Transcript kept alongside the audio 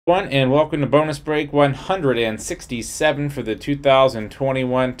And welcome to bonus break 167 for the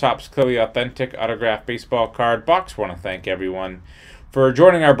 2021 Topps Clearly Authentic Autograph Baseball Card Box. Want to thank everyone for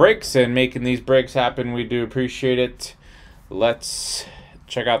joining our breaks and making these breaks happen. We do appreciate it. Let's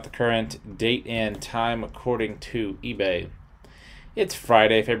check out the current date and time according to eBay. It's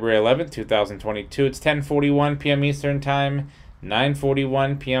Friday, February 11th, 2022. It's 10:41 p.m. Eastern Time,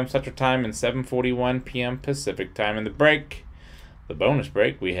 9:41 p.m. Central Time, and 7:41 p.m. Pacific Time. In the break, the bonus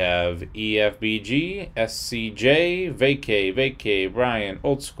break, we have EFBG, SCJ, Vacay, Brian,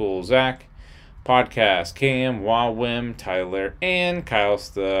 Old School, Zach, Podcast, Cam, Wawim, Tyler, and Kyle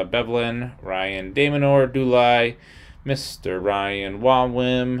Bevelin, Ryan, Damonor, Dulai, Mr. Ryan,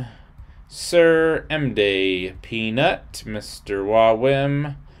 Wawim, Sir M-Day, Peanut, Mr.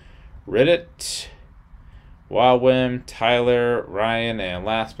 Wawim, Reddit, Wawim, Tyler, Ryan, and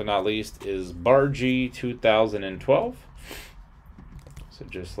last but not least is Bargy 2012. So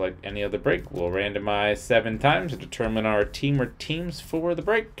just like any other break, we'll randomize 7 times to determine our team or teams for the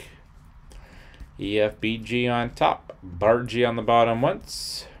break. EFBG on top, Bargy on the bottom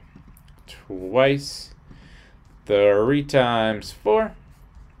once, twice, 3 times, 4,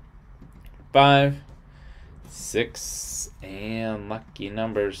 5, 6, and lucky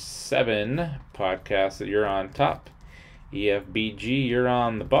number 7. Podcast that you're on top. EFBG, you're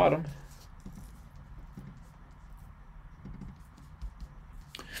on the bottom.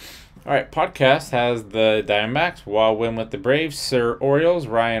 All right, Podcast has the Diamondbacks, Wawim with the Braves, Sir Orioles,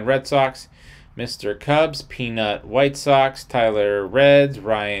 Ryan Red Sox, Mr. Cubs, Peanut White Sox, Tyler Reds,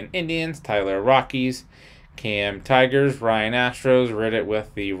 Ryan Indians, Tyler Rockies, Cam Tigers, Ryan Astros, Reddit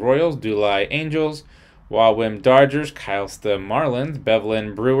with the Royals, Dulai Angels, Wawim Dodgers, Kyle Marlins,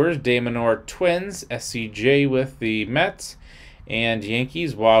 Bevelin Brewers, Damonor Twins, SCJ with the Mets, and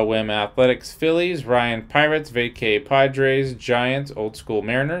Yankees, Wawim Athletics Phillies, Ryan Pirates, Vacay Padres, Giants, Old School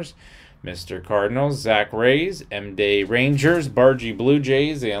Mariners, Mr. Cardinals, Zach Rays, M-Day Rangers, Bargy Blue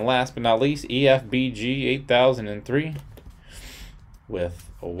Jays, and last but not least, EFBG 8003 with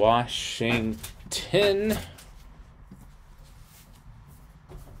Washington.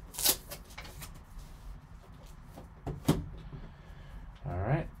 All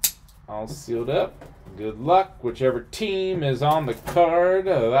right, all sealed up. Good luck. Whichever team is on the card,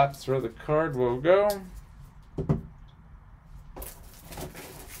 that's where the card will go.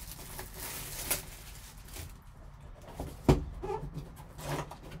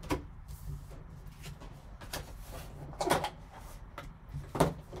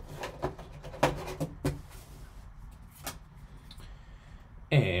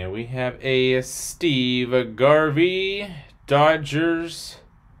 And we have a Steve Garvey, Dodgers,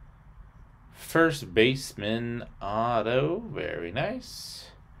 first baseman auto. Very nice.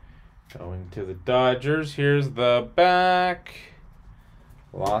 Going to the Dodgers. Here's the back.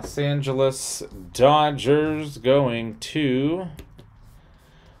 Los Angeles Dodgers going to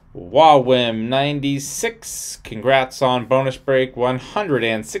Wawim 96. Congrats on bonus break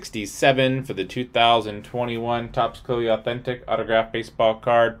 167 for the 2021 Topps Clearly Authentic Autograph Baseball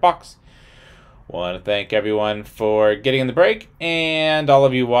Card Box. Want to thank everyone for getting in the break and all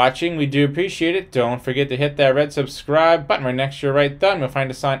of you watching. We do appreciate it. Don't forget to hit that red subscribe button right next to your right thumb. You'll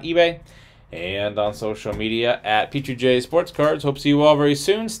find us on eBay and on social media at P2J Sports Cards. Hope to see you all very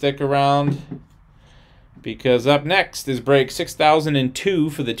soon. Stick around because up next is break 6002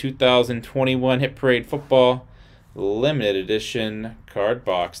 for the 2021 Hit Parade Football Limited Edition Card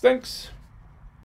Box. Thanks.